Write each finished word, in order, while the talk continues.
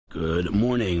Good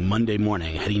morning, Monday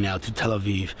morning, heading now to Tel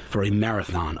Aviv for a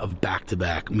marathon of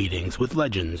back-to-back meetings with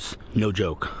legends. No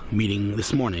joke. Meeting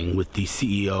this morning with the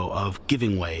CEO of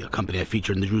Giving Way, a company I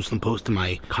featured in the Jerusalem Post in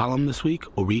my column this week.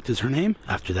 Orit is her name.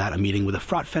 After that, a meeting with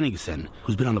Efrat Fenigson,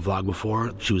 who's been on the vlog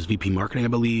before. She was VP Marketing, I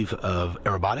believe, of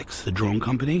Aerobotics, the drone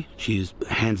company. She's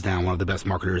hands down one of the best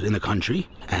marketers in the country.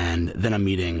 And then I'm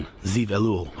meeting Ziv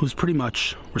Elul, who's pretty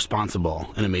much responsible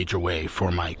in a major way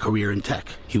for my career in tech.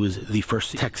 He was the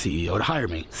first tech CEO to hire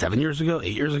me 7 years ago,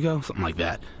 8 years ago, something like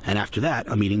that. And after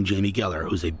that, I'm meeting Jamie Geller,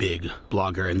 who's a big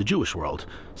blogger in the Jewish world.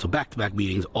 So back-to-back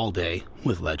meetings all day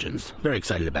with legends. Very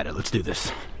excited about it. Let's do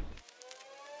this.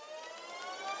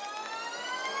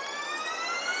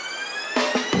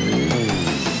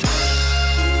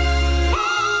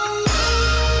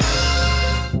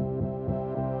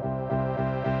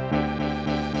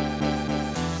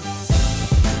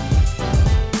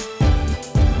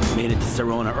 Made it to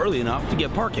Sarona early enough to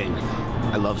get parking.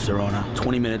 I love Sarona.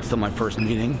 20 minutes till my first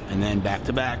meeting, and then back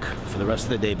to back for the rest of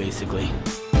the day, basically.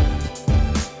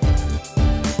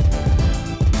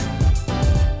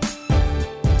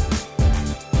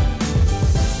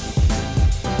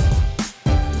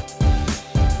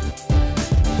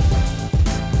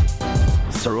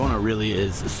 Sarona really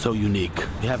is so unique.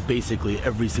 We have basically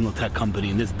every single tech company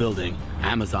in this building.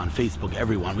 Amazon, Facebook,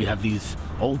 everyone. We have these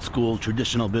old school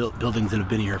traditional buildings that have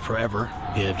been here forever.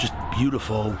 We have just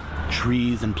beautiful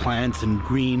trees and plants and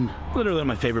green. Literally one of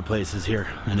my favorite places here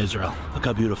in Israel. Look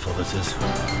how beautiful this is.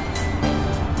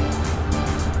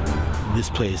 This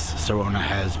place, Sarona,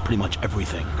 has pretty much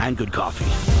everything and good coffee.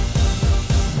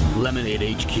 Lemonade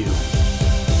HQ.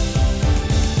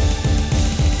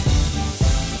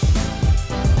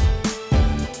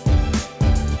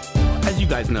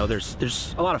 You guys know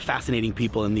there's a lot of fascinating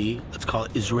people in the, let's call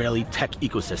it, Israeli tech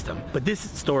ecosystem. But this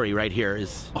story right here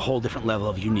is a whole different level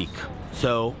of unique.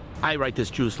 So I write this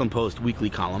Jerusalem Post weekly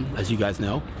column, as you guys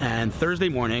know, and Thursday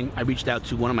morning I reached out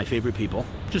to one of my favorite people,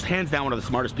 just hands down one of the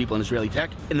smartest people in Israeli tech,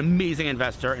 an amazing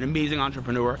investor, an amazing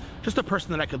entrepreneur, just a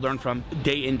person that I could learn from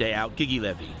day in, day out, Gigi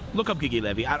Levy. Look up Gigi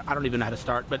Levy. I don't even know how to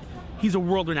start, but he's a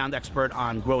world-renowned expert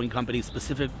on growing companies,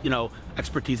 specific,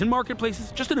 expertise in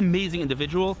marketplaces. Just an amazing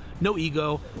individual, no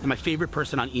ego, and my favorite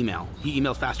person on email. He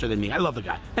emails faster than me. I love the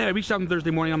guy. Anyway, I reached out on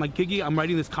Thursday morning. I'm like, Gigi, I'm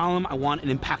writing this column. I want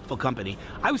an impactful company.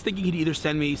 I was thinking he'd either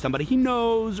send me somebody he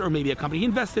knows or maybe a company he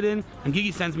invested in, and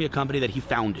Gigi sends me a company that he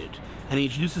founded, and he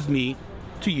introduces me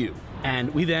to you.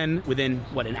 And we then, within,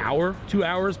 what, an hour, 2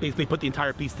 hours, basically put the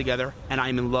entire piece together, and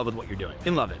I'm in love with what you're doing.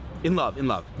 In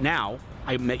love. Now,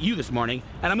 I met you this morning,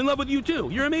 and I'm in love with you too.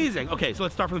 You're amazing. Okay, so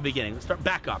let's start from the beginning. Let's start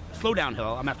back up. Slow down,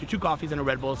 Hillel. I'm after 2 coffees and a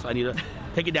Red Bull, so I need to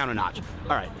take it down a notch.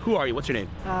 All right, who are you? What's your name?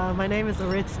 My name is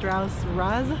Orit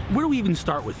Strauss-Raz. Where do we even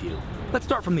start with you? Let's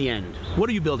start from the end. What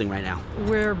are you building right now?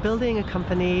 We're building a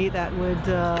company that would...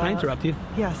 Can I interrupt you?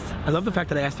 Yes. I love the fact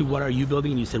that I asked you, what are you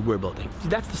building? And you said, we're building. See,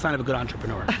 that's the sign of a good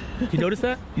entrepreneur. You notice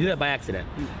that? You did that by accident.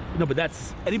 No, but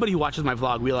that's... Anybody who watches my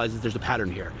vlog realizes there's a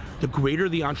pattern here. The greater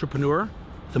the entrepreneur,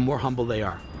 the more humble they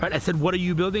are. Right? I said, what are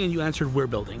you building? And you answered, we're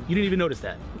building. You didn't even notice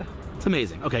that. It's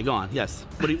amazing. Okay, go on. Yes.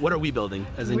 What are we building?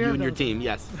 As in you and your team.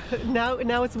 Yes. Now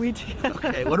it's we team.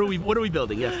 Okay. What are we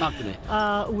building? Yes. Talk to me.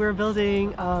 We're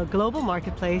building a global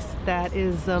marketplace that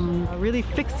is really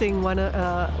fixing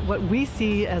what we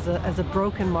see as a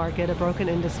broken market, a broken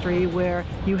industry, where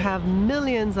you have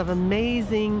millions of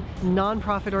amazing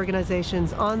nonprofit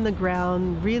organizations on the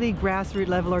ground, really grassroots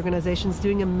level organizations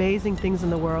doing amazing things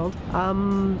in the world,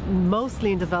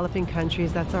 mostly in developing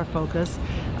countries. That's our focus.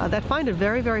 That find it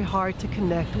very, very hard to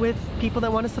connect with people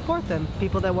that want to support them,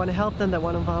 people that want to help them, that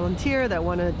want to volunteer, that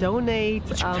want to donate.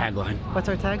 What's your tagline? What's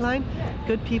our tagline?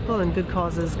 Good people and good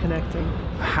causes connecting.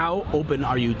 How open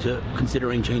are you to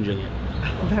considering changing it?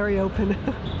 Very open.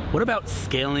 What about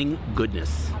scaling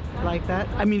goodness? Like that?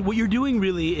 I mean, what you're doing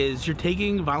really is you're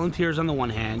taking volunteers on the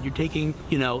one hand, you're taking,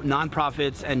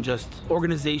 nonprofits and just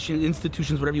organizations,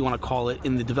 institutions, whatever you want to call it,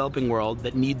 in the developing world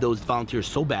that need those volunteers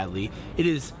so badly. It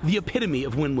is the epitome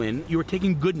of win-win. You are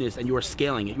taking goodness and you are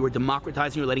scaling it. You are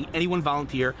democratizing, you're letting anyone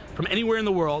volunteer from anywhere in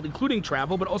the world, including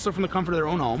travel, but also from the comfort of their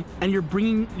own home. And you're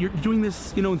doing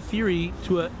this, in theory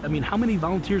to how many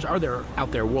volunteers are there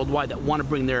out there worldwide that want to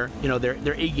bring their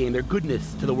A game, their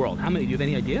goodness to the world? How many? Do you have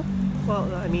any idea?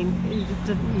 Well, I mean,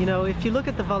 you know, if you look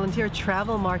at the volunteer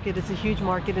travel market, it's a huge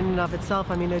market in and of itself.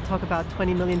 I mean, they talk about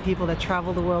 20 million people that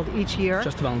travel the world each year.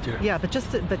 Just to volunteer. Yeah, but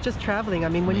just traveling. I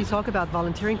mean, when you talk about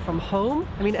volunteering from home,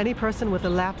 I mean, any person with a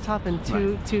laptop and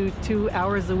two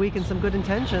hours a week and some good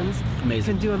intentions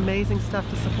can do amazing stuff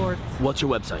to support. What's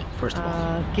your website, first of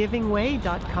all?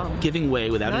 Givingway.com.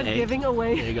 Givingway without Not an A. giving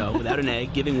away. There you go, without an A.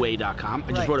 Givingway.com.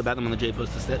 I just wrote about them on the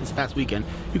J-Post this past weekend.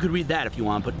 You could read that if you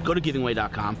want, but go to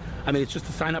givingway.com. I mean, it's just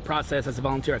a sign-up process. As a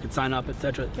volunteer, I could sign up,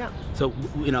 etc. Yeah. So,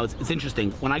 you know, it's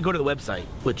interesting. When I go to the website,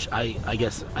 which I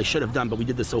guess I should have done, but we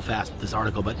did this so fast with this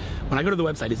article, but when I go to the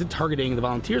website, is it targeting the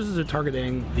volunteers, or is it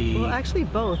targeting the... Well, actually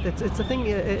both. It's a thing.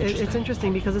 It's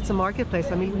interesting because it's a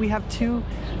marketplace. I mean, we have two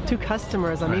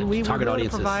customers. I mean, we want to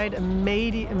provide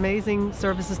amazing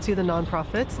services to the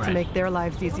nonprofits to make their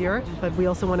lives easier, but we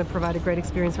also want to provide a great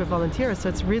experience for volunteers. So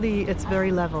it's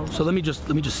very level. So let me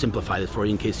just simplify this for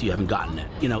you in case you haven't gotten it.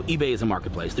 You know, eBay is a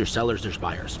marketplace. There's sellers, there's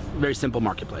buyers. Very simple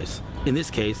marketplace. In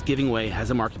this case, Givingway has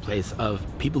a marketplace of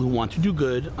people who want to do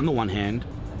good on the one hand,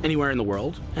 anywhere in the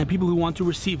world, and people who want to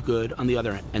receive good on the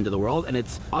other end of the world. And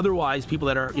it's otherwise people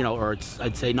that are, you know, or it's,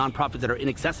 I'd say, nonprofits that are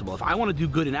inaccessible. If I want to do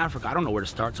good in Africa, I don't know where to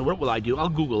start. So what will I do? I'll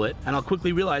Google it, and I'll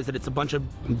quickly realize that it's a bunch of,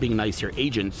 I'm being nice here,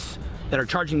 agents that are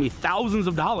charging me thousands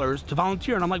of dollars to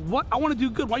volunteer. And I'm like, what? I want to do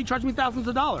good. Why are you charging me thousands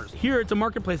of dollars? Here, it's a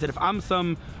marketplace that if I'm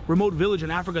some remote village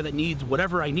in Africa that needs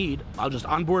whatever I need, I'll just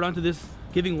onboard onto this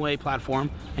Givingway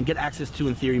platform and get access to,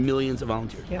 in theory, millions of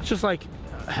volunteers. Yeah. It's just like,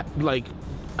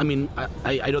 I mean,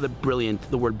 I know that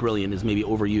the word brilliant is maybe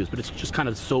overused, but it's just kind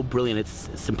of so brilliant, it's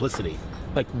simplicity.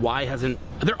 Like, why hasn't,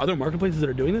 are there other marketplaces that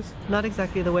are doing this? Not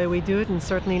exactly the way we do it, and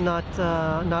certainly not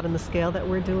in the scale that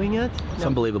we're doing it. It's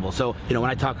unbelievable. So, you know, when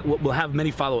I talk, we'll have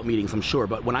many follow-up meetings, I'm sure,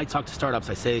 but when I talk to startups,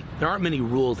 I say there aren't many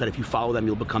rules that if you follow them,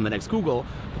 you'll become the next Google,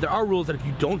 but there are rules that if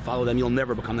you don't follow them, you'll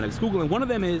never become the next Google, and one of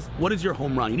them is, what is your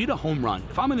home run? You need a home run.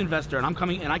 If I'm an investor and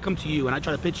I come to you and I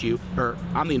try to pitch you, or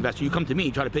I'm the investor, you come to me,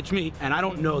 you try to pitch me, and I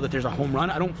don't know that there's a home run,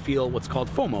 I don't feel what's called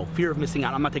FOMO, fear of missing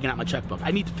out. I'm not taking out my checkbook.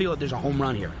 I need to feel that there's a home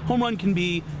run here. Home run can be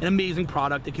an amazing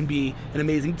product, it can be an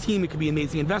amazing team, it can be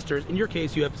amazing investors. In your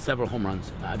case, you have several home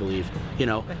runs, I believe. You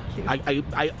know,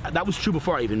 that was true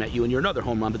before I even met you, and you're another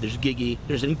home run, but there's Gigi,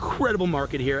 there's an incredible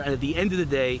market here, and at the end of the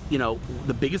day, you know,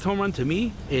 the biggest home run to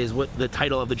me is what the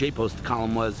title of the J-Post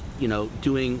column was, you know,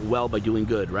 doing well by doing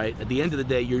good, right? At the end of the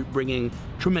day, you're bringing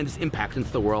tremendous impact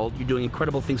into the world, you're doing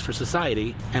incredible things for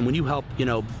society, and when you help, you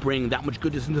know, bring that much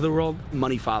goodness into the world,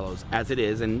 money follows, as it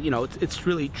is, and you know, it's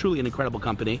really, truly an incredible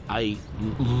company. I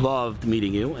loved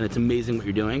meeting you, and it's amazing what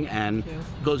you're doing, and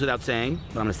it goes without saying,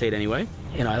 but I'm gonna say it anyway.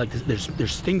 You know, I like this,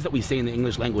 there's things that we say in the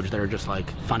English language that are just like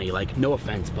funny, like no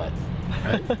offense, but,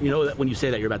 right? You know that when you say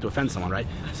that you're about to offend someone, right?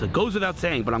 So it goes without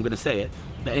saying, but I'm gonna say it,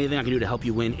 that anything I can do to help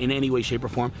you win in any way, shape, or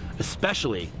form,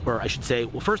 especially, or I should say,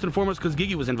 well, first and foremost, because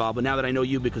Gigi was involved, but now that I know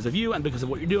you because of you and because of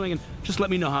what you're doing, and just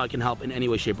let me know how I can help in any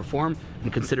way, shape, or form,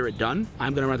 and consider it done.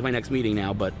 I'm gonna run to my next meeting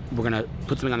now, but we're gonna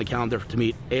put something on the calendar to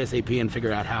meet ASAP and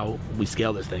figure out how we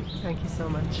scale this thing. Thank you so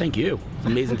much. Thank you. It's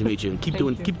amazing to meet you, and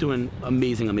keep doing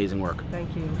amazing work.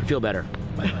 Thank you. I feel better,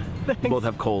 by the way. We both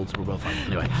have colds, we're both fine.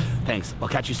 Anyway, thanks. I'll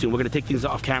catch you soon. We're gonna take things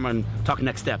off camera and talk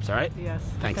next steps, all right? Yes.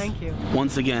 Thanks. Thank you.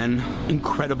 Once again,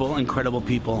 incredible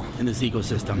people in this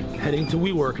ecosystem. Heading to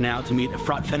WeWork now to meet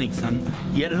Fuld Fenixson,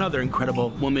 yet another incredible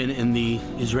woman in the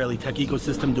Israeli tech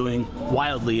ecosystem doing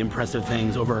wildly impressive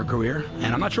things over her career.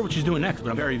 And I'm not sure what she's doing next,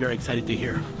 but I'm very, very excited to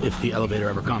hear if the elevator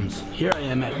ever comes. Here I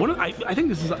am at I think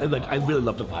this is like, I really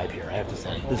love the vibe here, I have to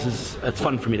say. It's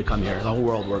fun for me to come here. The whole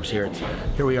world works here.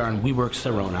 Here we are in WeWork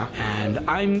Sarona, and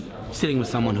I'm sitting with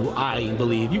someone who I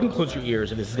believe, you can close your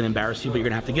ears if this is going to embarrass you, but you're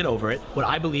going to have to get over it. What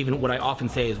I believe and what I often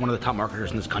say is one of the top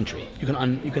marketers in this country. You can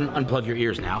unplug your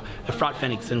ears now. Fuld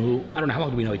Fenixson, who, I don't know, how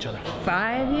long do we know each other?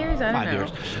 5 years? I don't know.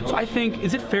 5 years. So I think,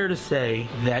 is it fair to say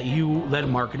that you led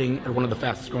marketing at one of the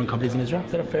fastest growing companies in Israel?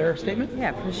 Is that a fair statement?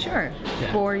 Yeah, for sure.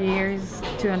 Yeah. 4 years,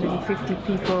 250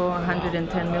 people,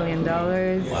 $110 million.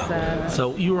 Wow.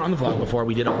 So you were on the vlog before.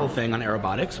 We did a whole thing on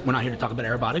aerobotics. We're not here to talk about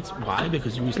aerobotics. Why?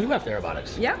 Because you recently left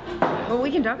aerobotics. Yeah. Well, we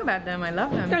can talk about them. I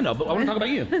love them. Yeah, I know, but I want to talk about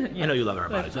you. Yeah. I know you love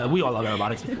aerobotics. We all love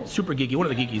aerobotics. Super geeky. One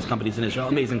of the geekiest companies in Israel.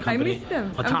 Amazing company. I missed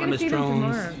them. Autonomous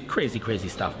drones. Crazy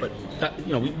stuff. But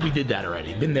you know, we did that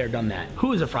already. Been there, done that.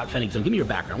 Who is Fuld Fenixson? Give me your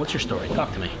background. What's your story?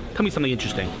 Talk to me. Tell me something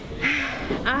interesting.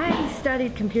 I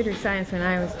studied computer science when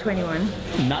I was 21.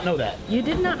 Did not know that. You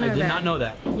did not know that? I did not know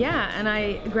that. Yeah, and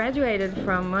I graduated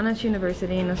from Monash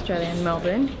University in Australia in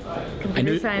Melbourne.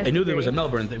 Computer science I knew degree. there was a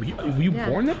Melbourne thing. Were you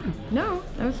born there? No,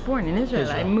 I was born in Israel.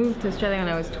 I moved to Australia when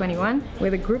I was 21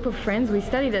 with a group of friends. We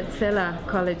studied at Sela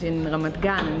College in Ramat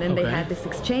Gan, and then they had this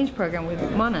exchange program with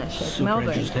Monash at Melbourne.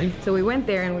 Interesting. So we went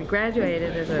there and we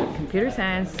graduated as a computer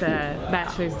science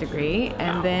bachelor's degree,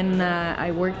 and then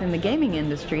I worked in the gaming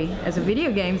industry as a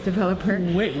video games developer.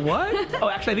 Wait, what? Oh,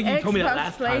 actually, I think you told me that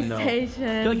last time, though.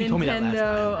 PlayStation, I feel like you told me that last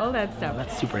Nintendo, time. all that stuff. Oh,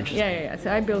 that's super interesting. Yeah.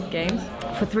 So I built games.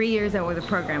 For 3 years I was a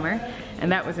programmer,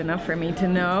 and that was enough for me to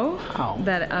know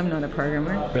that I'm not a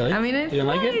programmer. Really? I mean, you don't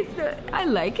like it? I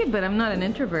like it, but I'm not an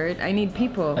introvert. I need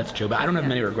people. That's true, but I don't have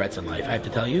many regrets in life, I have to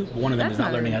tell you. One of them is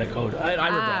not learning how to code. I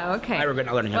regret. Okay. I regret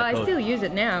not learning how to code. Well, I still use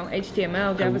it now,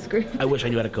 HTML, JavaScript. I wish I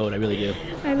knew how to code, I really do.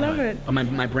 I love it.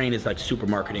 My brain is like super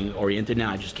marketing oriented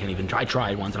now. I just can't even try. I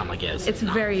tried once and I'm like, yes. It's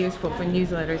very useful for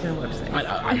newsletters and websites.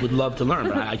 I would love to learn,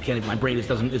 but I can't even. My brain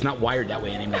is not wired that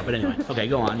way anymore. But anyway, okay,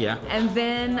 go on, yeah. And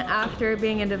then after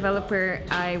being a developer,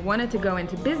 I wanted to go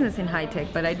into business in high tech,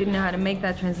 but I didn't know how to make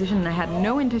that transition, and I had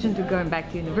no intention to going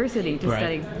back to university to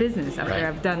study business after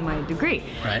I've done my degree.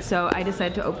 So I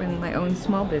decided to open my own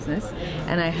small business,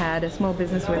 and I had a small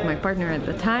business with my partner at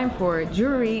the time for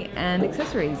jewelry and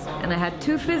accessories, and I had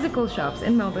 2 physical shops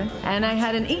in Melbourne, and I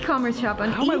had an e-commerce shop on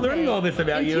eBay. How am I learning all this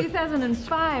about you? In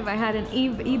 2005, I had an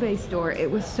eBay store. It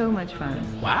was so much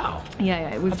fun. Wow. Yeah,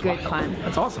 it was good fun.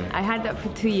 That's awesome. I had that for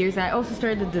 2 years. I also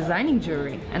started designing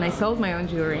jewelry, and I sold my own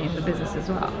jewelry in the business as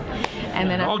well. And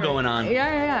then all going on.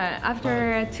 Yeah.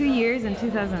 After 2 years in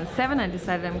 2007, I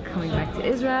decided I'm coming back to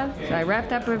Israel. So I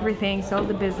wrapped up everything, sold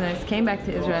the business, came back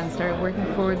to Israel, and started working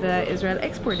for the Israel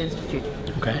Export Institute.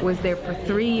 Okay. Was there for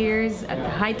 3 years at the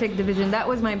high-tech division. That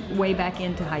was my way back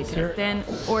into high-tech. Sure. Then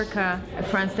Orca, a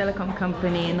France telecom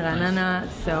company in Ranana.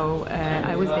 So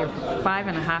I was there for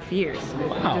 5.5 years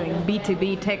doing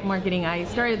B2B tech marketing. I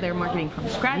started their marketing from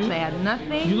scratch. They had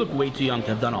nothing. You look way too young to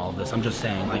have done all of this. I'm just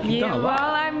saying, like, you've done a lot.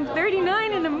 Well, I'm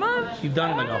 39 in a month. You've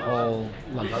done like a whole,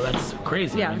 that's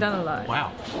crazy. Yeah, I've done a lot.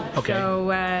 Wow. Okay. So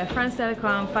France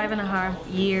Telecom, 5.5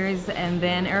 years, and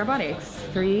then aerobotics,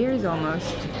 3 years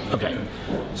almost. Okay.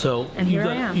 So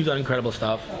you've done incredible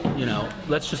stuff. You know,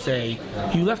 let's just say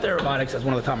you left aerobotics as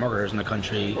one of the top marketers in the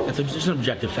country. It's just an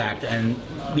objective fact, and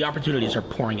the opportunities are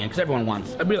pouring in because everyone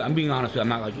wants. I'm being honest with you. I'm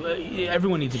not like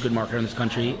everyone needs a good marketer in this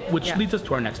country, which leads us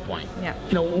to our next point. Yeah.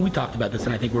 You know, we talked about this,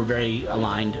 and I think we're very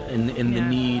aligned in the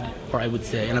need, or I would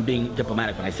say, and I'm being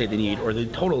diplomatic when I say the need, or the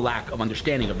total lack of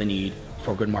understanding of the need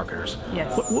for good marketers.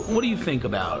 Yes. What do you think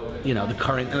about, you know, the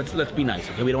current? And let's be nice,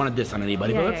 okay? We don't want to diss on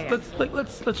anybody, but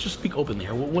let's just speak openly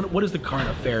here. What is the current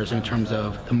affairs in terms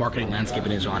of the marketing landscape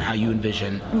in Israel and how you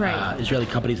envision Israeli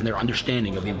companies and their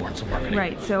understanding of the importance of marketing?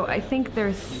 Right. So I think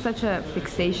there's such a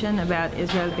fixation about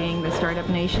Israel being the startup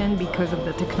nation because of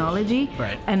the technology,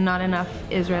 and not enough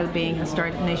Israel being a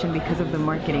startup nation because of the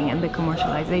marketing and the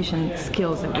commercialization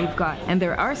skills that we've got. And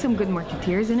there are some good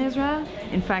marketeers in Israel.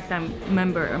 In fact, I'm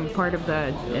part of the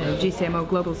GCMO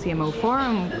Global CMO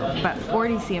Forum, about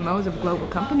 40 CMOs of global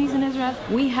companies in Israel.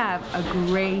 We have a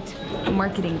great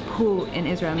marketing pool in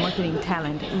Israel, marketing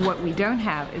talent. What we don't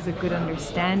have is a good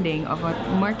understanding of what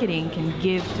marketing can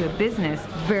give to a business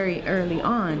very early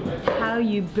on, how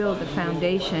you build the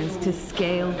foundations to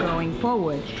scale going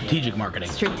forward. Strategic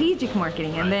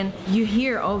marketing. And then you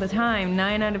hear all the time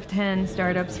 9 out of 10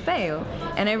 startups fail,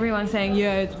 and everyone's saying,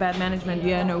 yeah, it's bad management,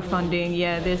 yeah, no funding,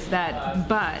 yeah, this, that.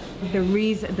 But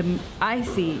I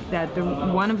see that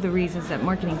one of the reasons that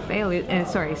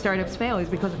startups fail is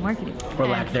because of marketing. Or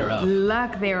lack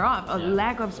thereof. A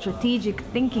lack of strategic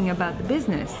thinking about the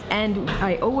business. And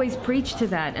I always preach to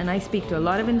that, and I speak to a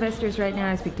lot of investors right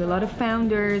now, I speak to a lot of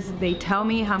founders. They tell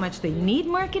me how much they need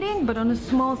marketing, but on a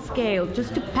small scale,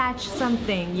 just to patch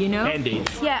something, you know?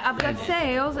 Band-aids. Yeah, I've got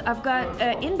sales, I've got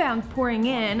inbound pouring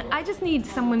in. I just need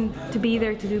someone to be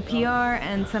there to do PR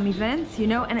and some events, you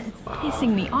know, and it's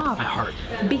pissing me off. My heart.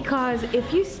 Because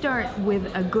if you start with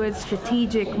a good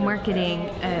strategic marketing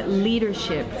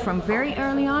leadership from very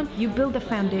early on, you build a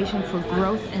foundation for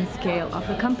growth and scale of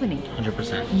the company.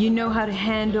 100%. You know how to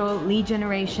handle lead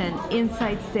generation,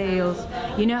 inside sales,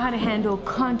 you know how to handle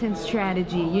content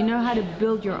strategy, you know how to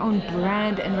build your own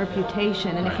brand and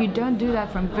reputation. And if you don't do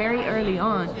that from very early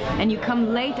on, and you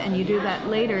come late and you do that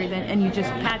later, and you just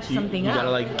patch something up. You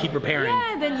gotta like keep repairing.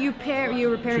 Yeah, then you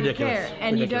repair,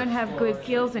 and you don't have good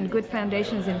skills and good good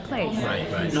foundations in place.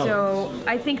 Right. No. So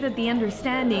I think that the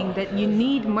understanding that you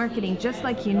need marketing just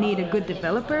like you need a good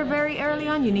developer very early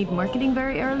on, you need marketing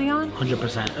very early on.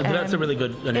 100%. That's a really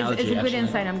good analogy. It's a good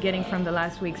insight I'm getting from the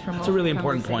last weeks from. It's a really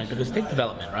important point, because take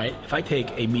development, right? If I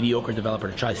take a mediocre developer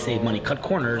to try to save money, cut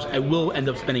corners, I will end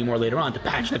up spending more later on to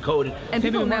patch the code. And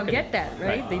people now get that,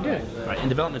 right? They do. Right. In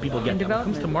development, people get that. When it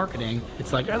comes to marketing,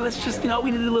 it's like, oh, let's just,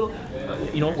 we need a little,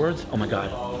 what words? Oh my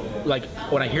God. Like,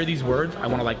 when I hear these words, I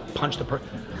want to like punch the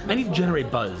I need to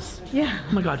generate buzz. Yeah.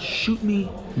 Oh my God, shoot me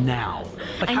now.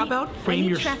 Like, how about frame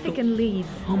your traffic and leads.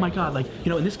 Oh my God, like,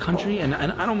 in this country, and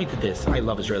I don't mean to diss, I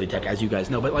love Israeli tech, as you guys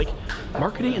know, but like,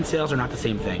 marketing and sales are not the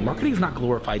same thing. Marketing is not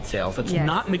glorified sales. Let's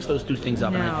not mix those two things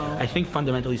up. No. And I think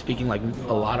fundamentally speaking, like,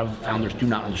 a lot of founders do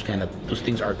not understand that those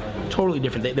things are totally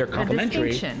different. They're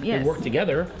complementary. They work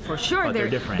together. For sure, but they're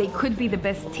different. They could be the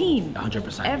best team.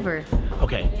 100%. Ever.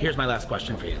 Okay, here's my last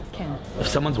question for you. Ken. If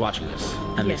someone's watching this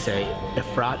and they say,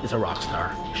 Efrat is a rock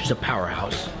star, she's a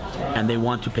powerhouse, and they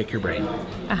want to pick your brain,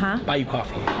 buy you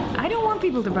coffee. I don't want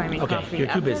people to buy me coffee. Okay, you're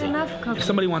too busy. If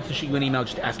somebody wants to shoot you an email,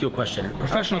 just ask you a question, a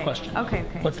professional question. Okay.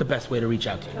 What's the best way to reach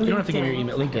out to you? You don't have to give me your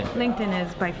email. LinkedIn. LinkedIn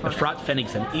is by far. Efrat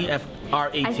Fenigson,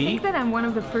 EFRAT. I think that I'm one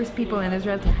of the first people in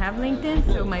Israel to have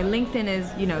LinkedIn, so my LinkedIn is,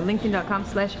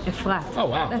 linkedin.com/Efrat. Oh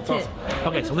wow, that's awesome.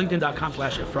 Okay, so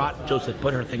linkedin.com/Efrat. Joseph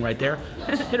put her thing right there.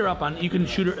 Hit her up you can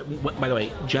shoot her. By the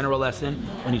way, general lesson: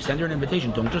 when you send her an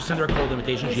invitation, don't just send her a cold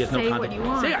invitation. She has no contact. What you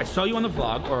want. Say, I saw you on the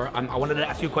vlog, or I wanted to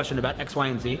ask you a question about X, Y,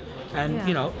 and Z, and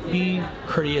be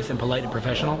courteous and polite and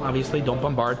professional. Obviously, don't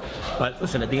bombard. But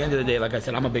listen, at the end of the day, like I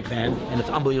said, I'm a big fan, and it's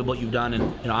unbelievable what you've done,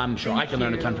 and I'm sure I can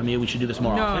learn a ton from you. We should do this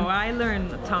more often. No, I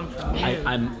learn a ton from you.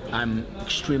 I'm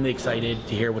extremely excited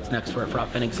to hear what's next for Efrat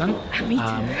Fenigson. Me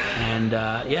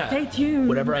too. Stay tuned.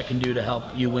 Whatever I can do to help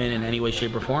you win in any way,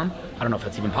 shape, or form. I don't know if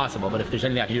that's even possible, but if there's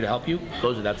anything I can do to help you,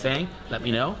 goes without saying, let me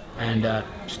know, and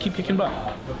just keep kicking butt.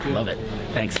 Love it.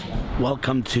 Thanks.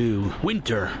 Welcome to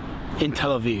winter in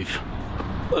Tel Aviv.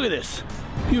 Look at this.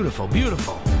 Beautiful,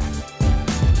 beautiful.